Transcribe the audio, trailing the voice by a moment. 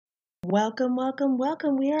Welcome, welcome,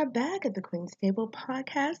 welcome. We are back at the Queen's Table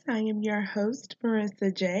podcast. I am your host,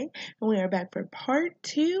 Marissa J., and we are back for part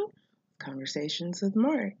 2 Conversations with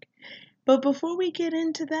Mark. But before we get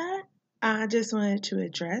into that, I just wanted to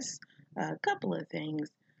address a couple of things.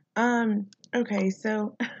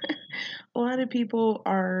 So a lot of people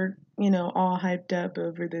are, all hyped up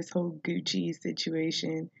over this whole Gucci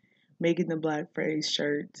situation, making the blackface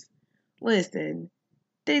shirts. Listen,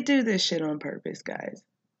 they do this shit on purpose, guys.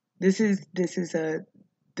 This was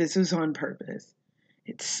on purpose.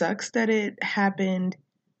 It sucks that it happened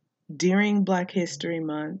during Black History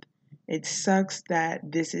Month. It sucks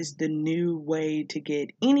that this is the new way to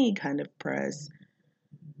get any kind of press.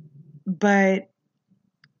 But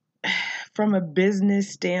from a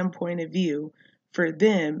business standpoint of view, for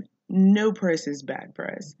them, no press is bad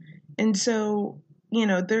press. And so,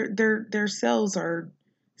 their sales are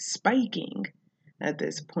spiking at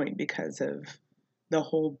this point because of the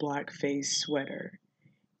whole blackface sweater.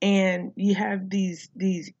 And you have these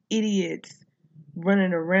idiots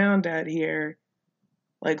running around out here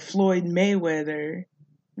like Floyd Mayweather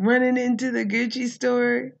running into the Gucci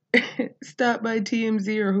store, stopped by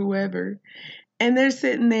TMZ or whoever, and they're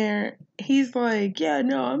sitting there. He's like, "Yeah,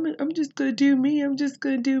 no, I'm just gonna do me. I'm just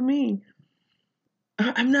gonna do me.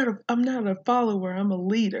 I'm not a follower. I'm a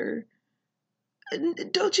leader."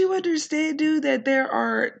 Don't you understand, dude, that there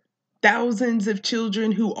are thousands of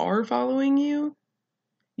children who are following you?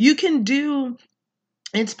 You can do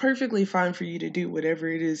It's perfectly fine for you to do whatever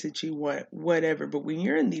it is that you want, whatever. But when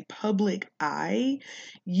you're in the public eye,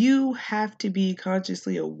 you have to be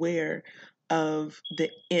consciously aware of the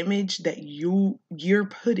image that you're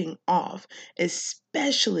putting off,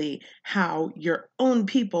 especially how your own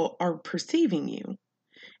people are perceiving you.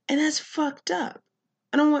 And that's fucked up.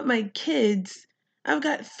 I don't want my kids, I've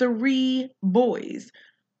got 3 boys.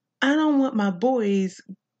 I don't want my boys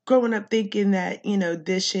growing up thinking that,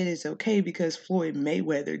 this shit is okay because Floyd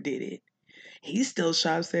Mayweather did it. He still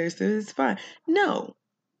shops there, so it's fine. No,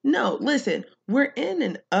 listen, we're in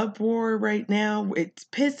an uproar right now. It's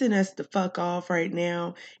pissing us the fuck off right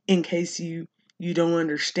now, in case you don't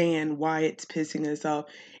understand why it's pissing us off.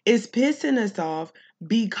 It's pissing us off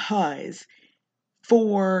because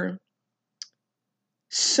for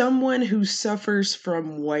someone who suffers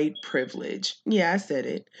from white privilege. Yeah, I said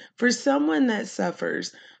it. For someone that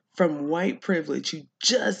suffers from white privilege who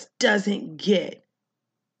just doesn't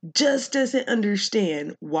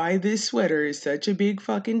understand why this sweater is such a big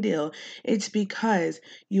fucking deal, it's because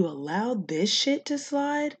you allowed this shit to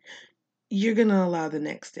slide, you're gonna allow the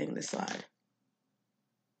next thing to slide.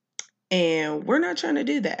 And we're not trying to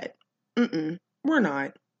do that. We're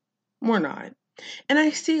not. We're not. And I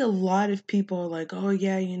see a lot of people like, oh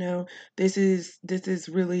yeah, this is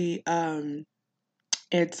really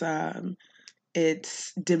it's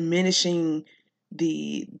it's diminishing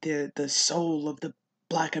the soul of the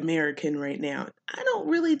Black American right now. I don't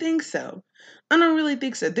really think so. I don't really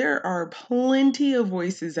think so. There are plenty of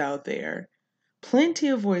voices out there,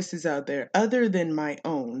 other than my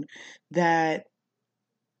own, that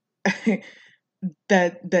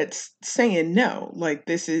that's saying no, like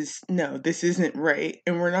this isn't right,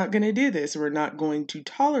 and we're not going to do this. We're not going to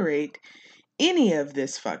tolerate any of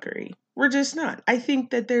this fuckery. We're just not. I think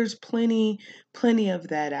that there's plenty of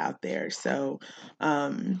that out there. So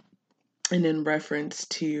and in reference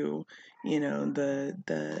to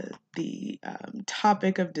the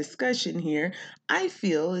topic of discussion here, I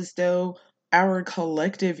feel as though our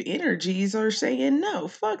collective energies are saying no,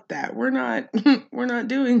 fuck that. We're not we're not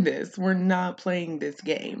doing this. We're not playing this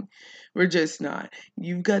game. We're just not.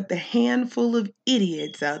 You've got the handful of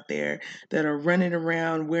idiots out there that are running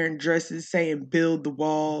around wearing dresses saying build the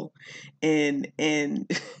wall, and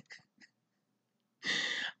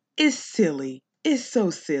it's silly. It's so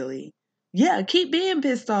silly. Yeah, keep being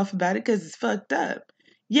pissed off about it because it's fucked up.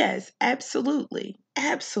 Yes, absolutely.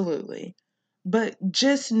 Absolutely. But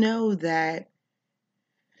just know that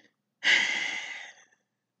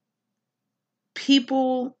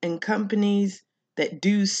people and companies that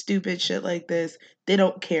do stupid shit like this, they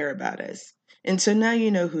don't care about us. And so now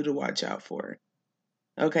you know who to watch out for.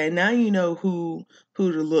 Okay, now you know who to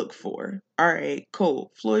look for. All right,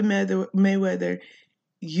 cool. Floyd Mayweather,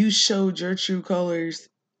 you showed your true colors.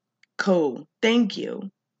 Cool. Thank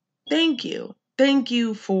you. Thank you. Thank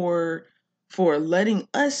you for letting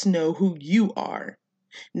us know who you are.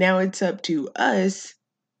 Now it's up to us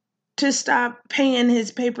to stop paying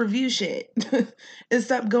his pay-per-view shit and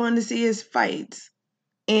stop going to see his fights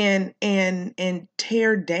and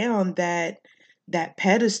tear down that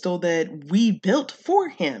pedestal that we built for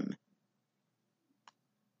him.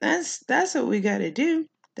 That's what we got to do.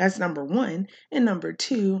 That's number 1. And number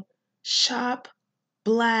 2, Shop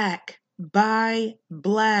black. Buy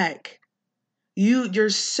black. You're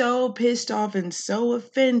so pissed off and so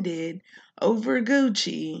offended over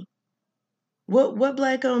Gucci. What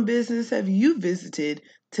black owned business have you visited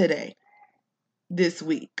today, this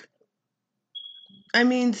week? I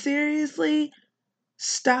mean, seriously?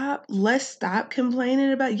 Let's stop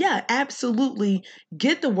complaining about. Yeah, absolutely.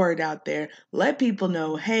 Get the word out there. Let people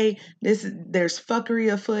know, hey, there's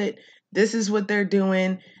fuckery afoot. This is what they're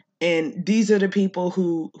doing, and these are the people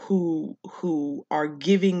who are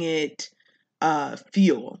giving it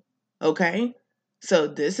fuel. Okay? So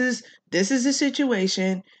this is a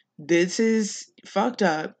situation. This is fucked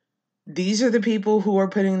up. These are the people who are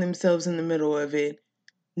putting themselves in the middle of it.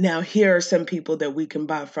 Now here are some people that we can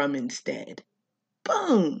buy from instead.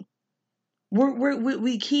 Boom. We've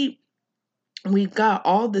got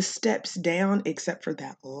all the steps down except for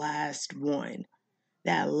that last one.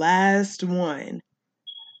 That last one.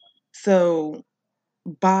 So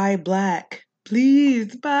buy black.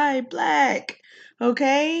 Please buy black.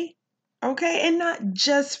 Okay? Okay? And not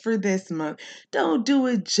just for this month. Don't do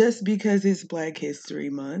it just because it's Black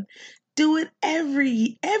History Month. Do it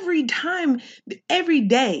every time, every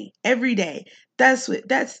day, every day. That's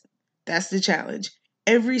the challenge.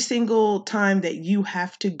 Every single time that you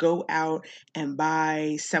have to go out and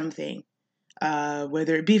buy something,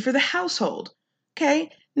 whether it be for the household. Okay?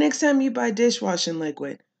 Next time you buy dishwashing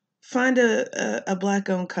liquid, find a black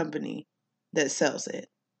owned company that sells it.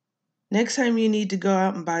 Next time you need to go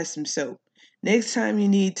out and buy some soap. Next time you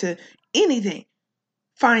need to anything,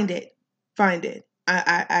 find it. Find it.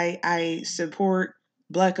 I support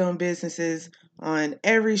black owned businesses on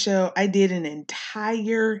every show. I did an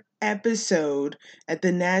entire episode at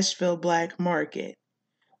the Nashville Black Market.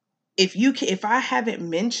 If I haven't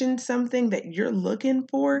mentioned something that you're looking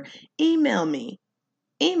for, email me.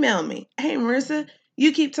 Email me. Hey Marissa,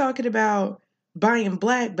 you keep talking about buying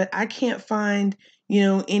black, but I can't find,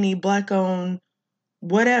 any black owned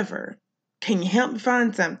whatever. Can you help me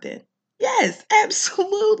find something? Yes,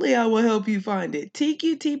 absolutely. I will help you find it.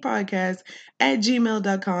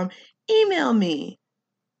 tqtpodcast@gmail.com. Email me.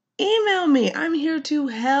 Email me. I'm here to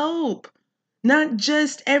help. Not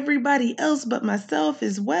just everybody else, but myself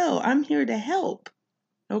as well. I'm here to help.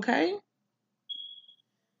 Okay?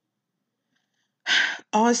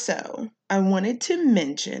 Also, I wanted to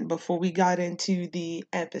mention before we got into the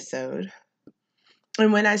episode,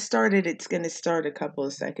 and when I started, it's going to start a couple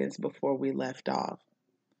of seconds before we left off.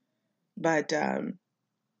 But I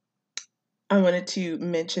wanted to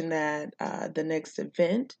mention that the next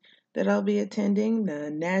event that I'll be attending, the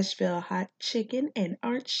Nashville Hot Chicken and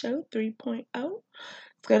Art Show 3.0,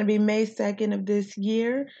 it's going to be May 2nd of this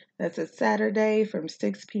year. That's a Saturday from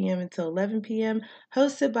 6 p.m. until 11 p.m.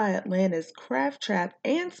 Hosted by Atlanta's Craft Trap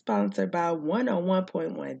and sponsored by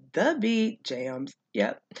 101.1 The Beat Jams.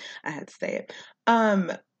 Yep, I had to say it.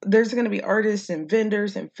 There's going to be artists and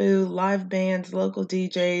vendors and food, live bands, local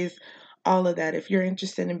DJs, all of that. If you're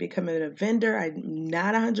interested in becoming a vendor, I'm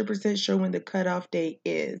not 100% sure when the cutoff date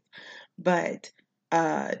is, but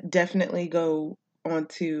definitely go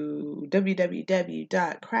onto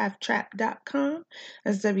www.crafttrap.com.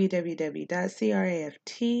 That's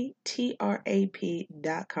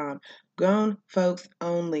www.crafttrap.com. Grown folks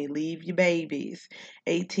only. Leave your babies.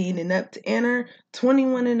 18 and up to enter,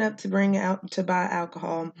 21 and up to buy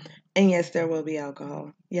alcohol. And yes, there will be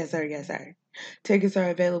alcohol. Yes, sir. Yes, sir. Tickets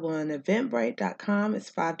are available on eventbrite.com.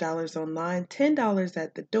 It's $5 online, $10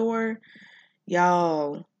 at the door.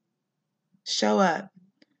 Y'all, show up.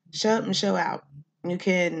 Show up and show out. You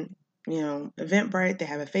can, Eventbrite, they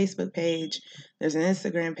have a Facebook page. There's an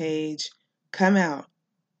Instagram page. Come out.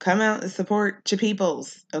 Come out and support your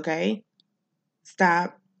peoples, okay?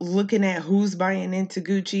 Stop looking at who's buying into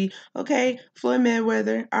Gucci. Okay, Floyd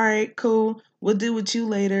Mayweather. All right, cool. We'll deal with you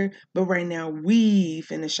later. But right now, we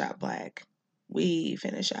finna shop black. We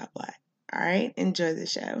finna shop black. All right, enjoy the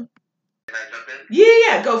show. Can I jump in?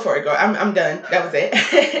 Yeah, go for it. Go. I'm done. That was it. I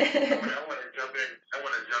want to jump in. I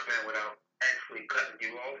want to jump in without actually cutting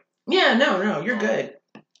you off. Yeah, no, you're good.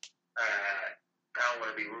 I don't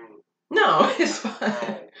want to be rude. No, it's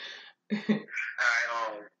fine.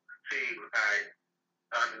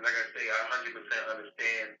 Like I say, I 100%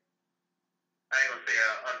 understand. I ain't gonna say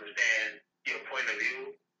I understand your point of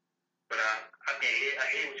view, but I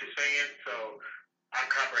hear what you're saying, so I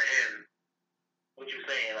comprehend what you're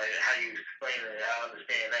saying, like how you explain it. I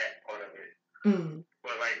understand that part of it. Mm.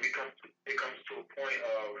 But like it comes to a point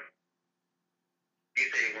of you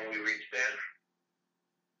say when we reach death,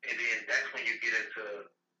 and then that's when you get into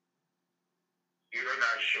you're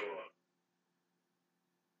not sure,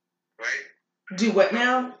 right? Do what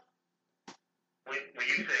now? When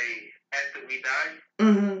you say died,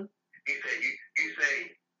 Mm-hmm. he said, you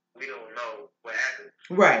say we don't know what happened.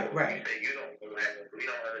 Right, So right. You say you don't know what happened. We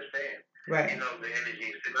don't understand. Right. You know the energy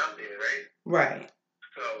is still out there, right? Right.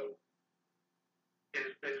 So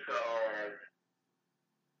it's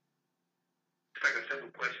like a simple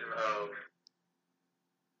question of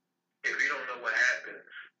if you don't know what happens,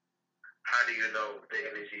 how do you know the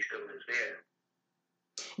energy still is there?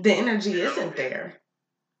 The energy isn't there.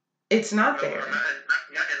 It's not there. Not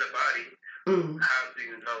in the body. How do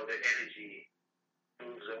you know the energy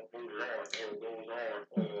moves on or goes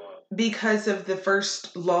on? Or because of the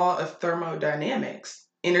first law of thermodynamics,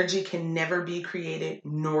 energy can never be created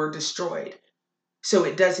nor destroyed. So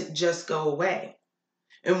it doesn't just go away.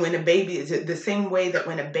 And when a baby is the same way that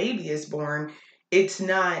when a baby is born, it's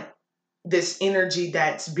not this energy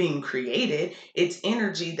that's being created, it's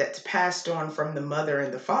energy that's passed on from the mother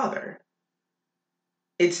and the father.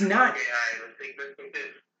 It's not. Okay, all right, let's take this.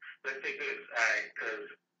 All right, because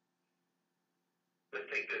let's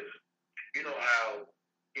take this. You know how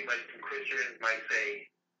some Christians might say,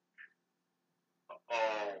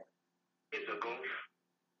 it's a ghost.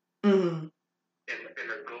 Mm-hmm. And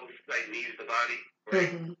the ghost leaves the body,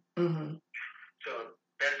 right? Mm-hmm. Mm-hmm. So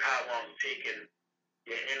that's how I'm taking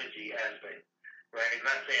your energy aspect, right? I'm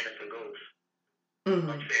not saying it's a ghost. Mm-hmm.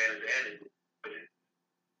 I'm saying it's energy. But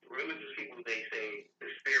religious people, they say the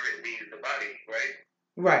spirit leaves the body, right?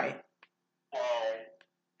 Right.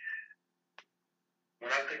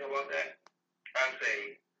 When I think about that, I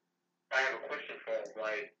say I have a question for him.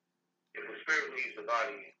 Like, if the spirit leaves the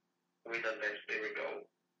body, where does that spirit go?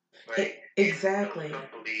 Right? Exactly. Some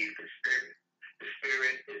believe the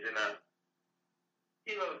spirit is in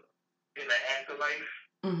the afterlife,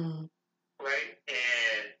 mm-hmm. right?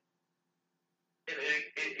 And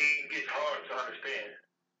it gets hard to understand.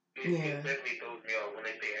 It definitely throws me off when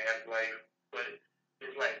they say afterlife, but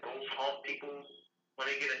it's like ghost haunt people. When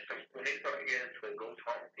they start getting into ghost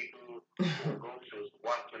haunt people, or ghosts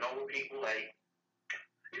watching over people, like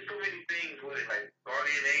there's so many things with it, like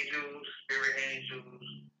guardian angels, spirit angels,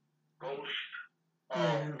 ghosts,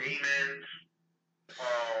 demons,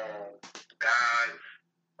 gods,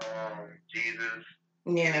 Jesus,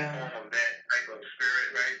 any form of that type of spirit,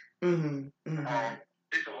 right? Mm-hmm. Mm-hmm.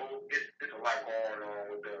 It's a lot going on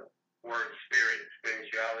with the word spirit,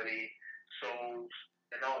 spirituality, souls,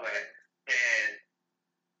 and all that. And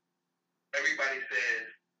everybody says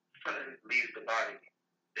something leaves the body,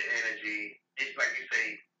 the energy. It's like you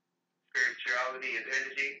say, spirituality is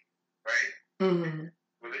energy, right? Mm-hmm.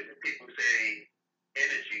 Religious people say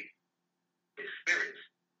energy is spirits,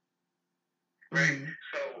 right? Mm-hmm.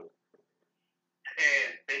 So, and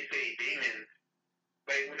they say demons,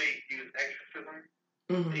 like when they use exorcism,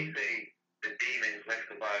 mm-hmm. they say the demons left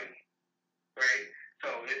the body, right? So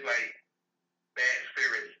it's like bad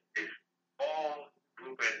spirits. It's all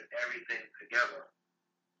grouping everything together.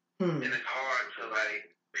 And it's hard to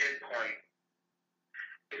pinpoint.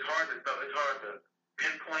 It's hard to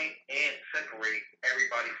pinpoint and separate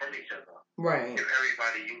everybody from each other. Right. If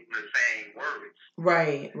everybody uses the same words.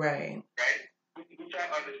 Right, right. Right? We try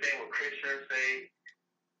to understand what Christians say.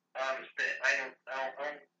 I understand. I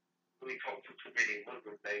don't really talk to too many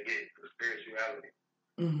Muslims that get into spirituality.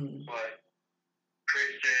 Mm-hmm. But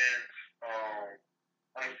Christians, I'm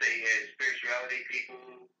gonna say spirituality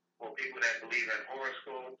people, or people that believe in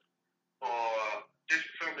horoscopes, or just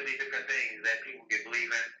so many different things that people get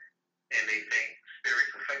believe in, and they think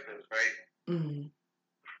spirits affect us, right? Mm-hmm.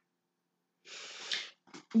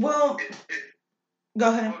 Well,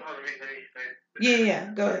 go ahead. Hold on, let me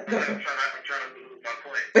yeah. Go ahead. I'm trying to lose my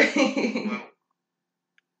point.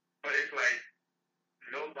 But it's like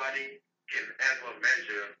nobody can ever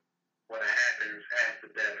measure what happens after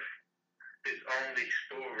death. It's only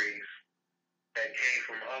stories that came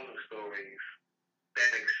from other stories that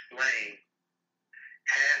explain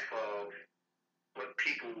half of what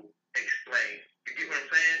people explain. You get what I'm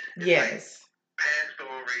saying? It's yes. Like past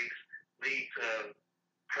stories lead to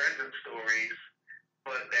present stories,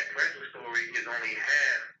 but that present story is only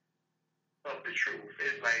half of the truth.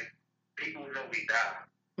 It's like people know we die,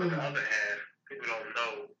 but the other half, people don't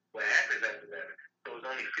know what happens after that. So it's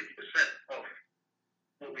only 50% of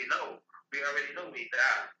what we know. We already know we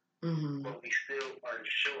die, but we still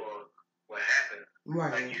unsure what happened.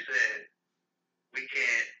 Right. Like you said, we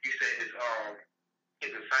can't. You said it's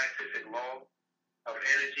a scientific law of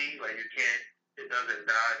energy. Like you can't. It doesn't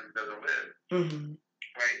die. It doesn't live.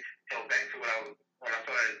 Right. So back to when I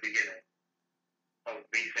started at the beginning of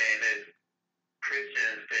me saying this.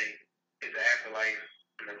 Christians think it's the afterlife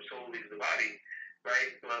and the soul leaves the body,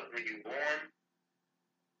 right? But when you're born,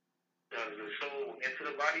 does the soul enter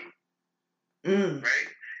the body? Right?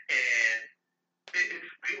 And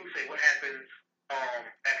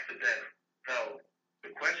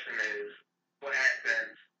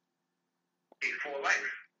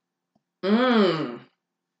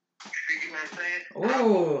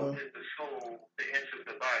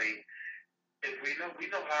we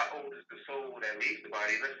know how old is the soul that leaves the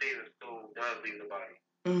body. Let's say the soul does leave the body,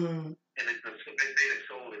 Mm-hmm. and let's say the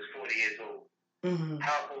soul is 40 years old. Mm-hmm.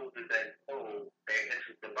 How old is that soul that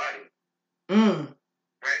enters the body? Mm.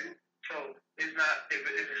 Right? So it's not if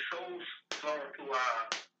the soul's flowing through our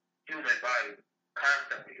human body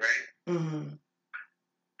constantly, right? Mm-hmm.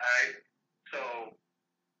 All right. So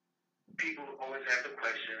people always have the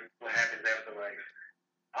question, what happens after life?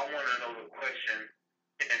 I want to know the question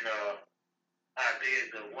and ideas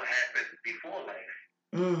of what happens before life.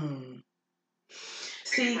 Mm.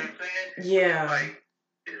 See, you know what I'm saying? Yeah. Like,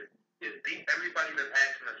 everybody that's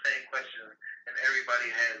asking the same question, and everybody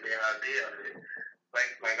has their idea of it.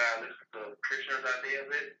 Like I listen to Christian's idea of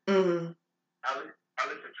it. Mm-hmm. I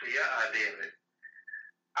listen to your idea of it.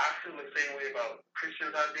 I feel the same way about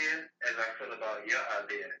Christian's idea as I feel about your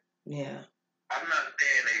idea. Yeah. I'm not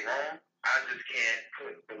saying they wrong. I just can't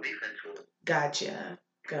put belief into it. Gotcha.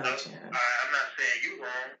 I'm not saying you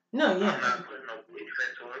wrong. No, yeah. I'm not putting no belief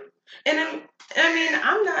into it. And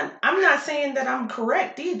I'm not saying that I'm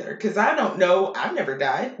correct either, because I don't know. I've never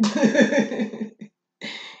died. So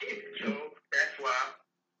that's why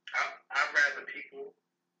I'd rather people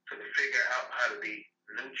to figure out how to be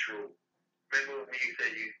neutral. Remember when you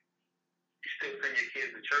said you still send your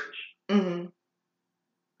kids to church? Mm-hmm.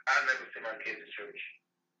 I never send my kids to church.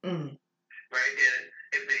 Mm. Right? And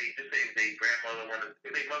if they just say if their mother wanted to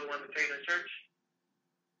take them to church,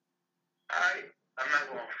 I'm not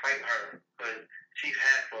going to fight her because she's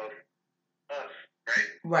half of us,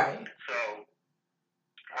 right? Right. So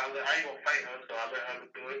I ain't going to fight her, so I let her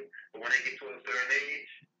do it. But when they get to a certain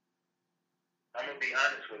age, I'm going to be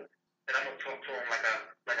honest with them. And I'm going to talk to them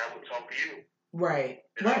like I would talk to you. Right.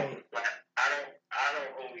 You know? Right. Like, I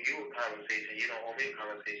don't owe you a conversation. You don't owe me a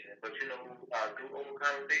conversation. But you know who do owe a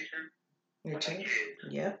conversation? Your kids.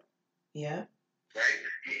 Yep. Yeah. Right?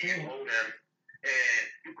 You owe them. And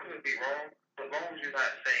you couldn't be wrong. But as long as you're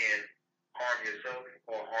not saying harm yourself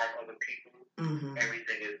or harm other people, Mm-hmm.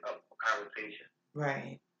 everything is up for conversation.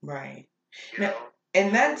 Right. You know?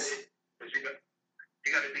 And that's... But you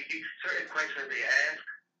got to be certain questions they ask.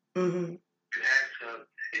 Mm-hmm. You have to...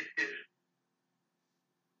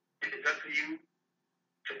 It's up to you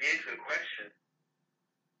to answer the question.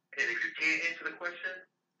 And if you can't answer the question,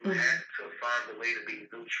 you have to find a way to be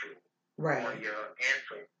neutral on your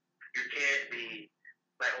answer. You can't be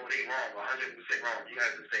like, oh, they wrong, 100% wrong. You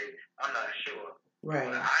have to say, I'm not sure. Right.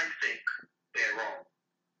 But I think they're wrong.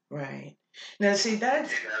 Right. Now, see,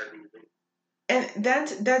 that's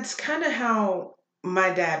kind of how my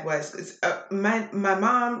dad was. 'Cause, my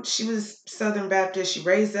mom, she was Southern Baptist. She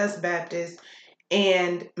raised us Baptist.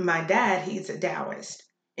 And my dad, he's a Taoist.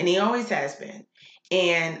 And he always has been.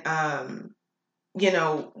 And,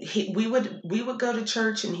 we would go to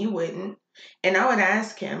church and he wouldn't. And I would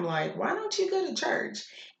ask him, like, why don't you go to church?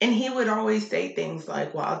 And he would always say things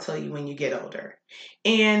like, well, I'll tell you when you get older.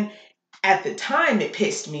 And at the time, it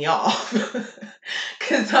pissed me off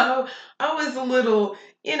because I was a little,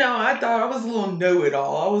 I thought I was a little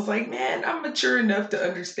know-it-all. I was like, man, I'm mature enough to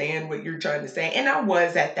understand what you're trying to say. And I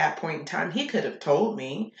was at that point in time. He could have told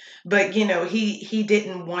me, but, he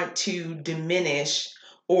didn't want to diminish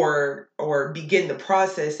or begin the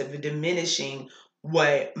process of diminishing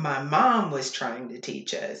what my mom was trying to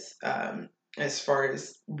teach us, as far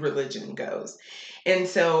as religion goes. And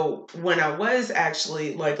so when I was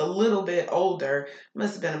actually like a little bit older,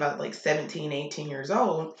 must have been about like 17, 18 years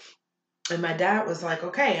old, and my dad was like,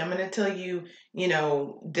 okay, I'm going to tell you,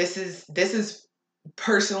 this is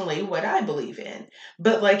personally what I believe in.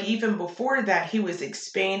 But like even before that, he was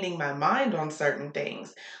expanding my mind on certain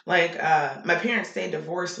things. Like my parents stayed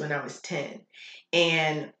divorced when I was 10.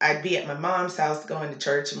 And I'd be at my mom's house going to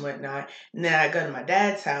church and whatnot. And then I'd go to my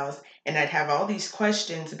dad's house and I'd have all these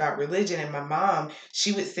questions about religion. And my mom,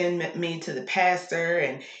 she would send me to the pastor,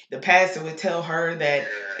 and the pastor would tell her that,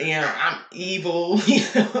 I'm evil,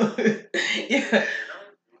 yeah.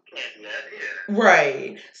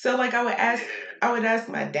 Right. So like I would ask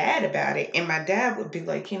my dad about it, and my dad would be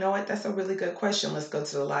like, you know what, that's a really good question. Let's go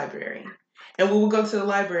to the library. And we would go to the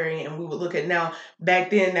library and we would look at, now back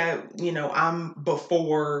then I'm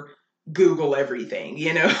before Google everything,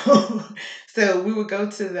 So we would go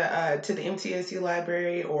to the MTSU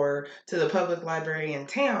library or to the public library in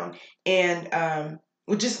town, and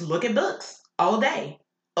would just look at books all day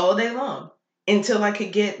long, until I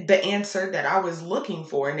could get the answer that I was looking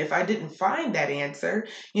for. And if I didn't find that answer,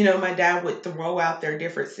 my dad would throw out their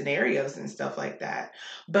different scenarios and stuff like that.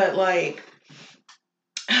 But like,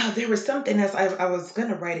 there was something else I was going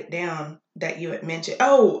to write it down that you had mentioned.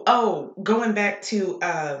 Going back to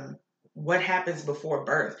what happens before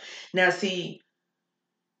birth. Now, see,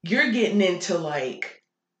 you're getting into like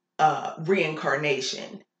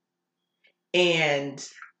reincarnation and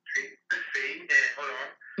hold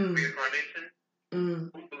on. Reincarnation?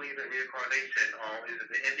 Who believes in reincarnation? Is it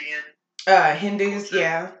the Indian? Hindus, culture?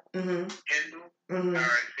 yeah. Hindu? All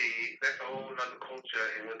right, see, that's a whole other culture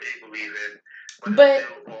and what they believe in, but But it's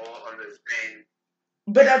still all under the same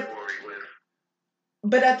but category with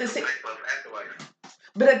but at the some same type of afterlife.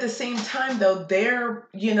 but at the same time though, they're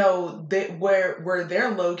where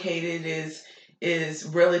they're located is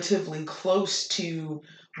relatively close to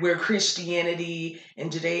where Christianity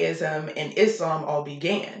and Judaism and Islam all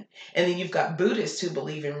began. And then you've got Buddhists who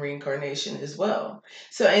believe in reincarnation as well.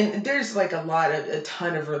 So, and there's like a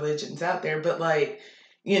ton of religions out there, but like,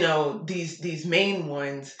 these main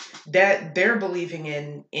ones that they're believing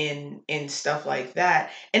in stuff like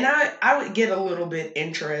that. And I would get a little bit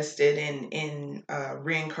interested in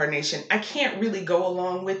reincarnation. I can't really go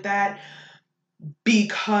along with that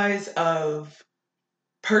because of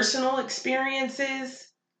personal experiences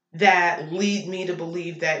that lead me to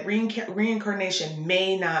believe that reincarnation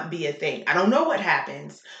may not be a thing. I don't know what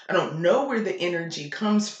happens. I don't know where the energy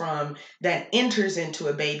comes from that enters into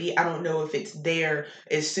a baby. I don't know if it's there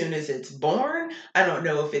as soon as it's born. I don't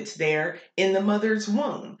know if it's there in the mother's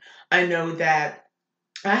womb. I know that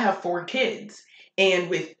I have 4 kids, and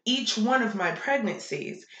with each one of my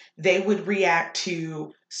pregnancies, they would react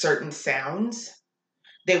to certain sounds.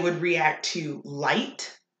 They would react to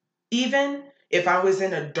light, even if I was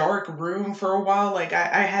in a dark room for a while. Like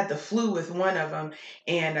I had the flu with one of them,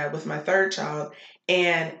 and with my third child,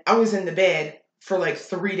 and I was in the bed for like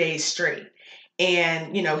 3 days straight.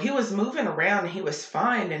 And, he was moving around and he was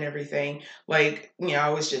fine and everything. Like,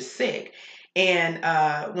 I was just sick. And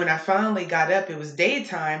when I finally got up, it was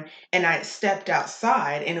daytime, and I stepped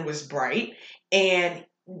outside and it was bright. And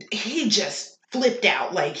he just flipped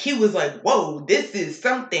out. Like, he was like, whoa, this is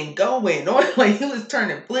something going on. Like, he was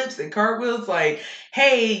turning flips and cartwheels like,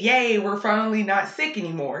 hey, yay, we're finally not sick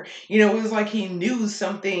anymore. It was like he knew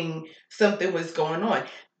something was going on.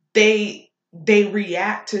 They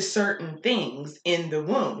react to certain things in the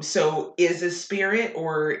womb. So is a spirit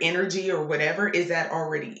or energy or whatever, is that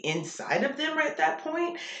already inside of them at that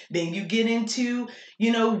point? Then you get into,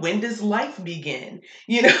 when does life begin?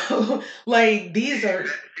 Like these are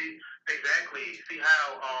Exactly. See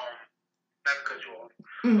how not to cut you off,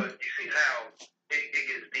 but you see how it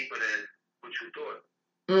gets deeper than what you thought.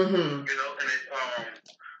 And it's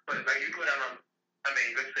but like you go down on,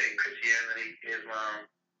 let's say Christianity, Islam,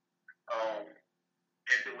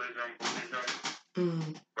 Hinduism, Buddhism,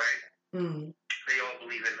 right? They all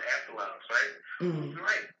believe in the afterlives, right?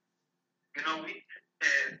 Right.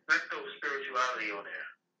 And let's throw spirituality on there,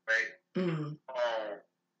 right? And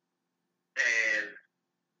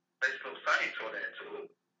let's throw science on there too.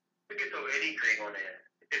 We can throw anything on there.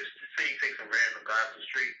 If say you take some random guy off the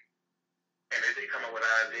street, and if they come up with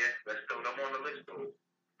an idea, let's throw them on the list too.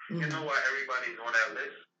 You know why everybody's on that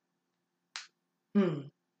list?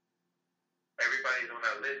 Everybody's on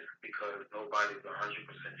that list because nobody's 100%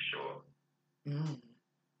 sure.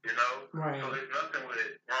 Right. So there's nothing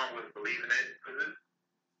wrong with believing it.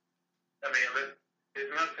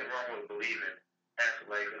 There's nothing wrong with believing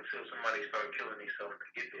afterlife until somebody starts killing themselves to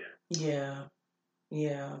get there. Yeah.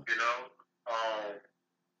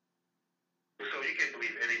 So you can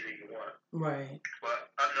believe anything you want. Right.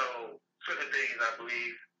 But I know certain things I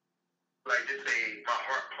believe, like just say my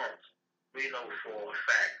heart pumps. We know for a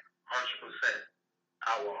fact, 100%,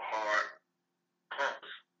 our heart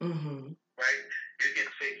pumps. Right? You can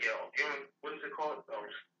take what is it called?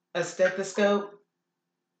 A stethoscope?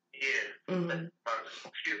 Yeah.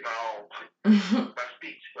 Excuse my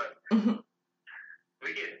speech, but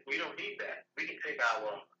we don't need that. We can take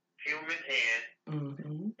our human hand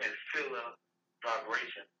and feel the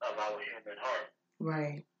vibration of our human heart.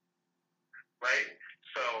 Right.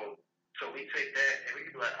 So we take that and we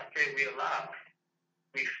can be like, okay, we're alive.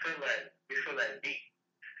 We feel that beat.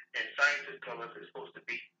 And scientists tell us it's supposed to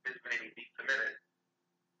beat this many beats a minute.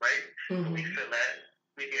 Right? So we feel that.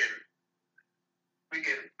 We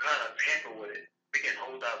can kind of tamper with it. We can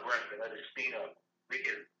hold our breath and let it speed up. We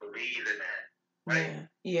can believe in that. Right?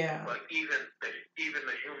 Yeah. But even the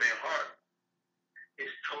human heart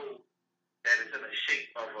is told that it's in the shape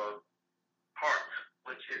of a heart,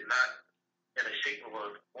 which is not in the shape of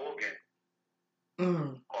an organ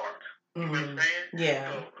heart. You know what I'm saying?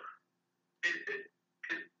 Yeah. So,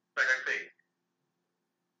 like I say,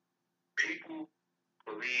 people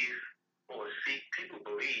believe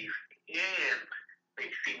and they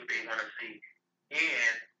see what they want to see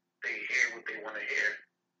and they hear what they want to hear.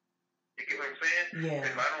 You get what I'm saying? Yeah.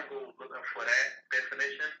 If I don't go looking for that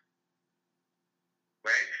definition,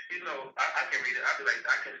 right? I can read it. I be like,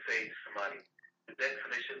 I can say to somebody the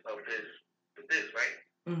definition of this is this, right?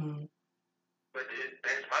 Mm-hmm. But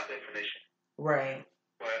that's my definition. Right.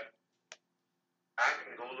 But I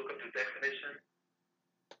can go look up the definition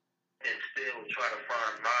and still try to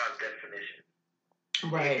find my definition.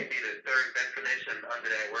 Right. It could be the third definition under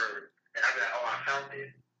that word. And I'll be like, oh, I found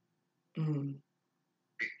it. Mm-hmm.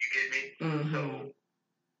 You get me? Mm-hmm. So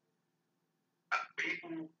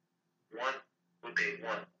people want what they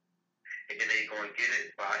want. And then they're going to get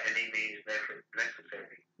it by any means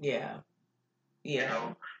necessary. Yeah. Yeah. You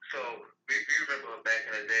know? So, you remember back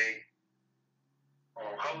in the day,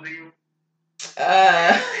 how old are you?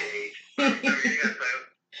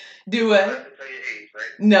 Do what? You have to tell your age,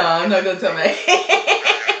 right? No, I'm not gonna tell my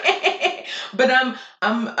age. But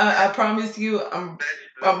I promise you,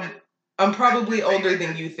 I'm probably older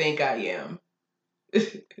than you think I am.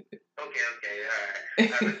 Okay, all right. I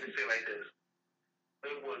let's just say like this.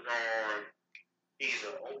 It was on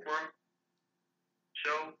either Oprah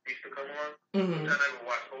show used to come on. Mm-hmm. I never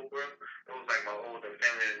watched Oprah. It was like my older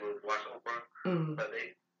family would watch Oprah. Mm-hmm. But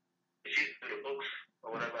she used to do the books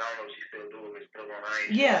or whatever. I don't know if she still do it. It's still on.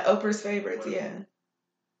 Yeah, Oprah's favorites. But, yeah. And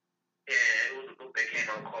it was a book that came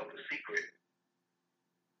out called The Secret.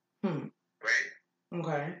 Right?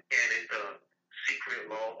 Okay. And it's the secret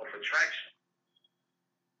law of attraction.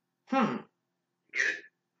 Get it?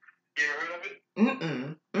 You ever heard of it?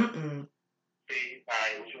 Mm-mm. See,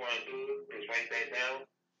 what you want to do is write that down.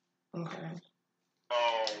 Okay.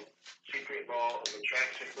 Secret law of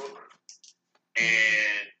attraction book.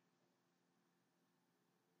 And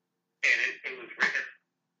it was written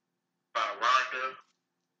by Rhonda.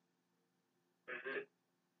 Is it?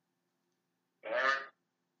 Barn?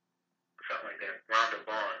 Something like that. Rhonda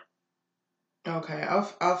Barn. Okay,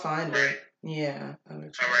 I'll find right. it. Yeah. All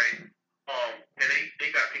right. And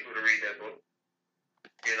they got people to read that book.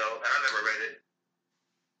 You know, and I never read it.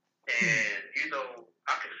 And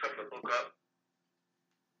I can sum the book up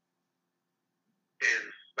in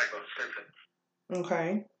like a sentence.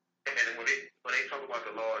 Okay. And then when they talk about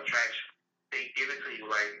the law of attraction, they give it to you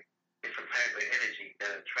like it's a type of energy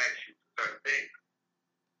that attracts you to certain things.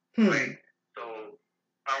 Right? So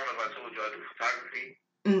I don't know if I told you I do photography.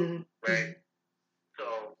 Right? So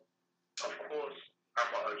of course I'm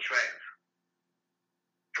gonna attract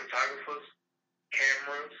photographers,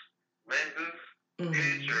 cameras, lenses,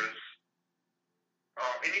 pictures,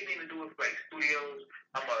 anything to do with like studios.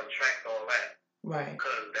 I'm gonna attract all that. Right.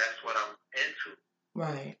 Because that's what I'm into.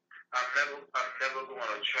 Right. I'm never going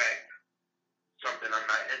to attract something I'm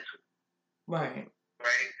not into. Right.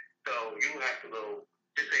 Right. So you have to go.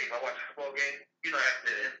 Just say if I watch a football game,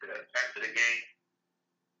 after the game.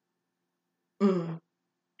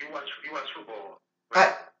 You watch football.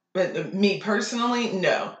 Right? But me personally,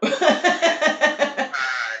 no. Do you?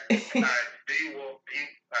 Let's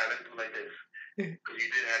do like this. Because you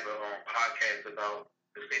did have a podcast about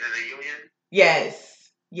the State of the Union. Yes.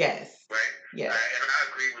 Right? Yes. And I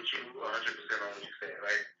agree with you 100% on what you said,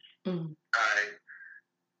 right?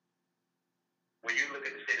 When you look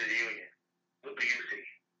at the State of the Union, what do you see?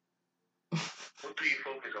 What do you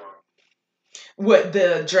focus on? What,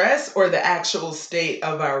 the address or the actual state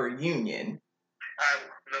of our union?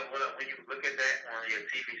 No, when you look at that on your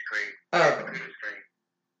TV screen, your computer screen,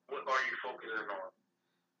 what are you focusing on?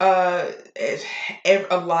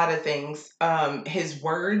 A lot of things. His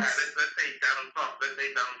words. Let's say Donald Trump.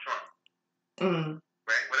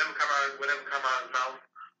 Right. Whatever come out of his mouth,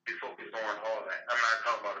 you focus on all that. I'm not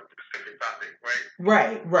talking about a specific topic, right?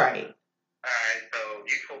 Right. All right. So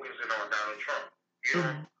you focusing on Donald Trump. You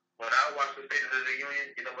know, when I watch the State of the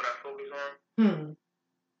Union, you know what I focus on?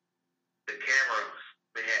 The cameras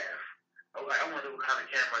they have. I wonder what kind of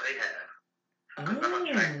camera they have. Because I'm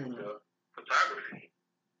attracted to photography.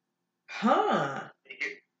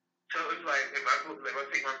 So it's like if I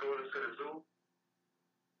take my daughter to the zoo,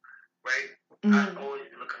 right? I always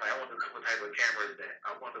be looking like I wonder what type of camera is that.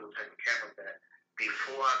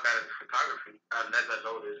 Before I got into photography, I never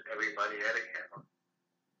noticed everybody had a camera.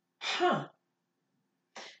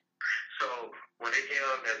 So when they came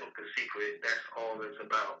out that book, The Secret, that's all it's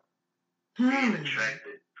about. Being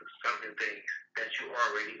attracted to certain things that you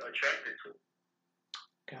already attracted to.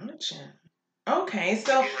 Gotcha. Okay,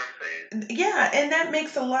 so yeah, and that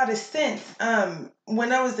makes a lot of sense.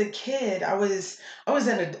 When I was a kid, I was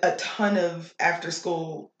in a ton of after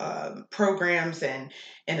school programs and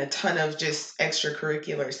a ton of just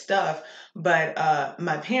extracurricular stuff. But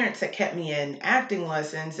my parents had kept me in acting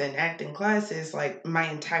lessons and acting classes like my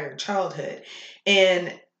entire childhood.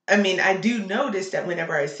 And I mean, I do notice that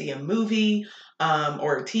whenever I see a movie,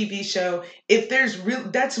 or a TV show, if there's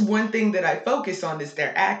that's one thing that I focus on is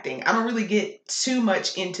their acting. I don't really get too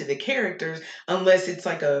much into the characters unless it's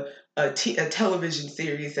like a television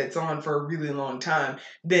series that's on for a really long time.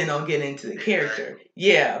 Then I'll get into the character.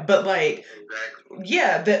 Yeah, but like,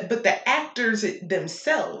 yeah, but the actors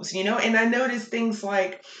themselves, and I notice things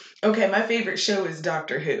like, okay, my favorite show is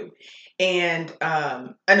Doctor Who. And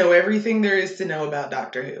I know everything there is to know about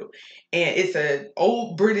Doctor Who. And it's an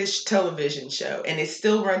old British television show, and it's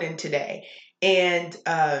still running today. And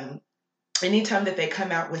anytime that they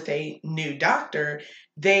come out with a new doctor,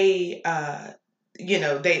 they,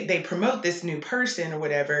 they promote this new person or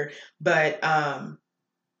whatever. But I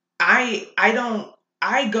don't.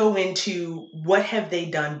 I go into what have they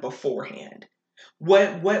done beforehand.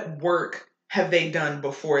 What work have they done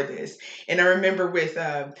before this? And I remember with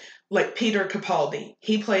like Peter Capaldi,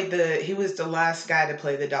 he was the last guy to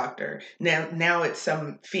play the Doctor. Now it's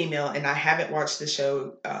some female, and I haven't watched the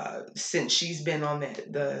show since she's been on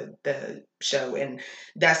the show, and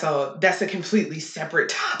that's a completely separate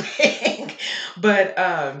topic.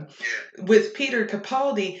 But with Peter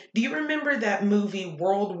Capaldi, do you remember that movie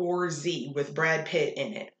World War Z with Brad Pitt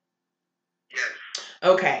in it? Yes.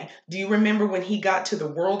 Okay. Do you remember when he got to the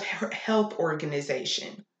World Health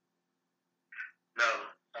Organization? No,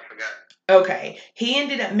 I forgot. Okay. He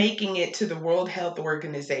ended up making it to the World Health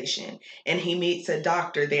Organization, and he meets a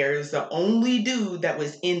doctor there. It was the only dude that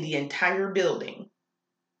was in the entire building.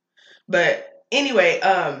 But anyway,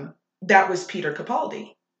 that was Peter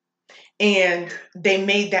Capaldi. And they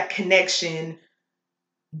made that connection.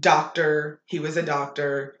 Doctor, he was a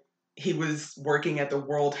doctor. He was working at the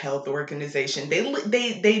World Health Organization.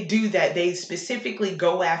 They do that. They specifically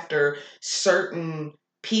go after certain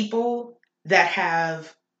people that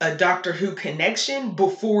have a Doctor Who connection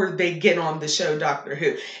before they get on the show Doctor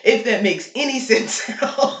Who. If that makes any sense at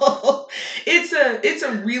all. It's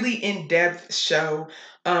a really in-depth show.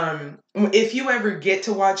 If you ever get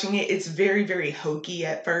to watching it, it's very, very hokey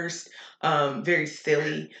at first. Very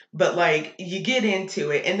silly, but like you get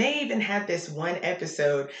into it. And they even had this one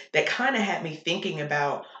episode that kind of had me thinking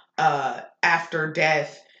about after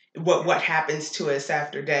death, what happens to us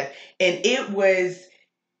after death. And it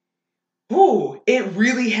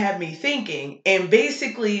really had me thinking. And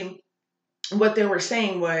basically what they were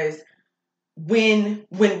saying was when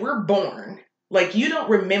we're born, like you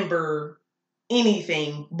don't remember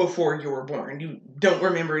anything before you were born. You don't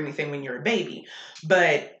remember anything when you're a baby.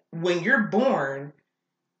 But when you're born,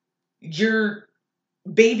 your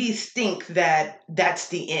babies think that that's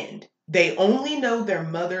the end. They only know their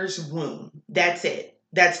mother's womb. That's it.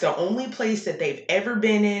 That's the only place that they've ever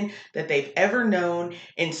been in, that they've ever known.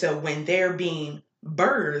 And so when they're being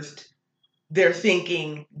birthed, they're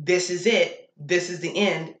thinking, this is it. This is the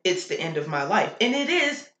end. It's the end of my life. And it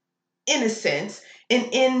is, in a sense, an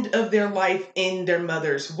end of their life in their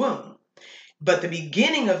mother's womb, but the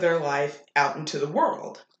beginning of their life out into the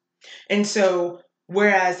world. And so,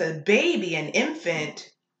 whereas a baby, an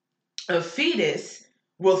infant, a fetus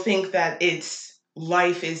will think that its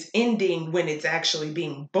life is ending when it's actually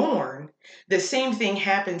being born, the same thing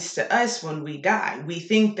happens to us when we die. We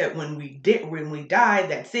think that when we die,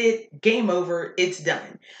 that's it, game over, it's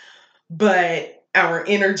done. But our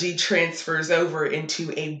energy transfers over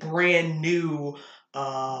into a brand new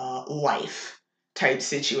life type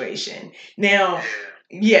situation. Now,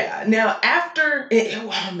 yeah. Now, after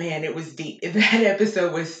oh man, it was deep. That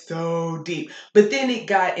episode was so deep. But then it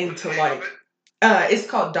got into like, it's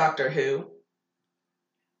called Doctor Who.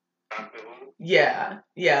 Doctor Who? Yeah.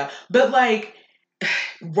 But like,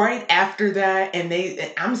 right after that, and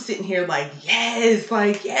I'm sitting here like, yes,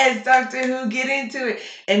 Doctor Who, get into it.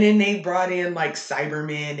 And then they brought in like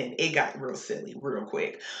Cybermen, and it got real silly real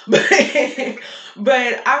quick. But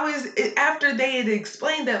I was, after they had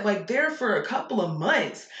explained that like there for a couple of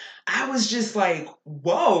months, I was just like,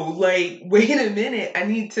 whoa, like, wait a minute, I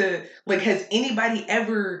need to, like, has anybody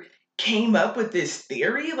ever came up with this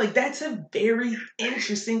theory? Like, that's a very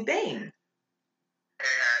interesting thing.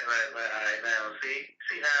 Now,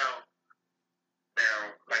 see how, now,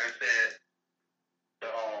 like I said,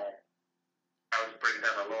 I was breaking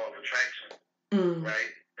down the law of attraction,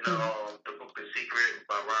 right? The book The Secret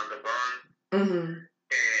by Rhonda Byrne. And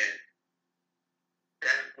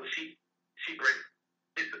that's what she breaks.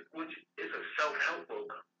 It's a self-help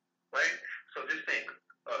book, right? So just think,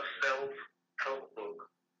 a self-help book,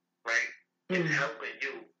 right? It's helping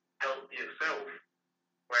you help yourself,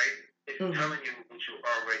 right? It's telling you what you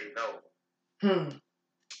already know. You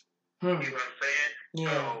know what I'm saying? Yeah.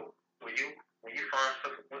 So when you find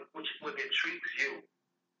something, what intrigues you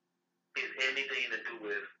is anything to do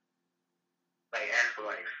with like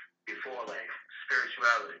afterlife. before life,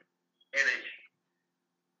 spirituality, energy.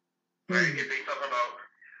 Right? If they talking about,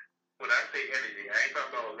 when I say energy, I ain't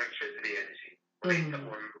talking about electricity energy.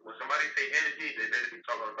 When somebody say energy, they literally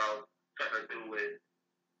talking about something to do with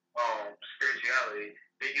spirituality.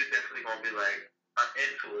 Then you definitely gonna be like, I'm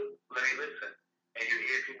into it. Let me listen. And you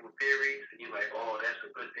hear people's theories, and you're like, oh, that's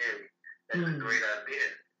a good theory. That's a great idea.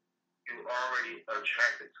 You already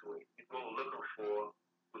attracted to it. You go looking for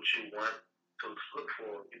what you want to look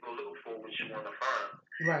for. You go looking for what you want to find.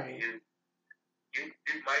 Right. You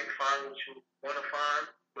might find what you want to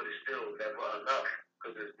find, but it's still never enough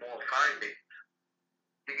because there's more findings.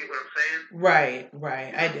 You get what I'm saying? Right. You know,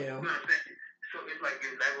 I do. You know what I'm saying? So it's like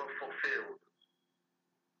you're never fulfilled.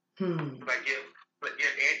 Like you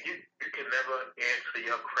can never answer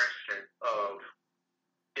your question of,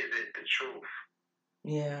 is it the truth?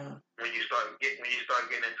 Yeah. When you start getting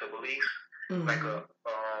into beliefs, like a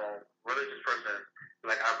religious person,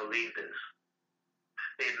 like I believe this.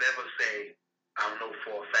 They never say I know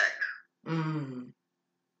for a fact.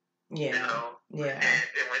 Yeah. You know. Yeah.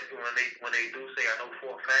 And when they do say I know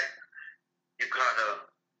for a fact, you kind of,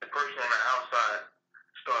 the person on the outside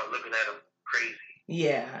start looking at them crazy.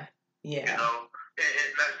 Yeah. You know,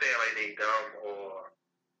 and not saying like they dumb or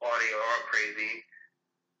they are crazy,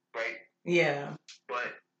 right? Yeah.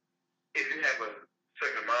 But if you have a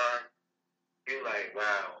certain mind, you're like,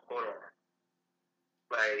 wow, hold on.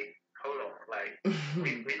 Like,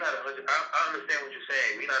 we not 100. I understand what you're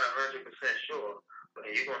saying. We're not 100% sure, but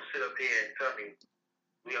you're gonna sit up here and tell me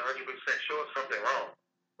we 100% sure something wrong,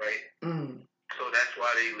 right? So that's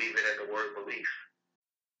why they leave it at the word belief.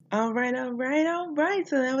 All right.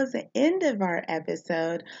 So that was the end of our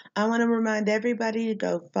episode. I want to remind everybody to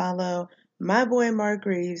go follow my boy Marc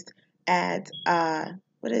Reeves at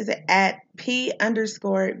at P_VIZION.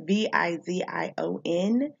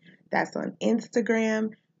 That's on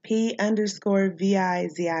Instagram. P_VIZION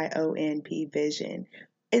Vision.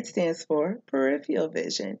 It stands for peripheral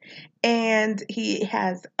vision. And he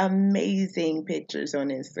has amazing pictures on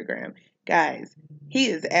Instagram. Guys, he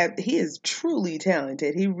is truly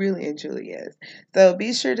talented. He really and truly is. So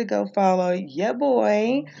be sure to go follow your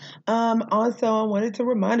boy. Also, I wanted to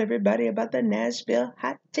remind everybody about the Nashville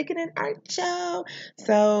Hot Chicken and Art Show.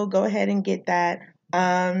 So go ahead and get that.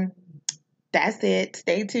 That's it.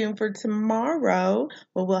 Stay tuned for tomorrow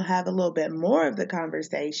where we'll have a little bit more of the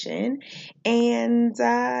conversation. And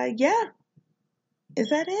yeah, is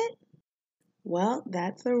that it? Well,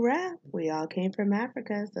 that's a wrap. We all came from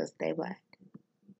Africa, so stay black.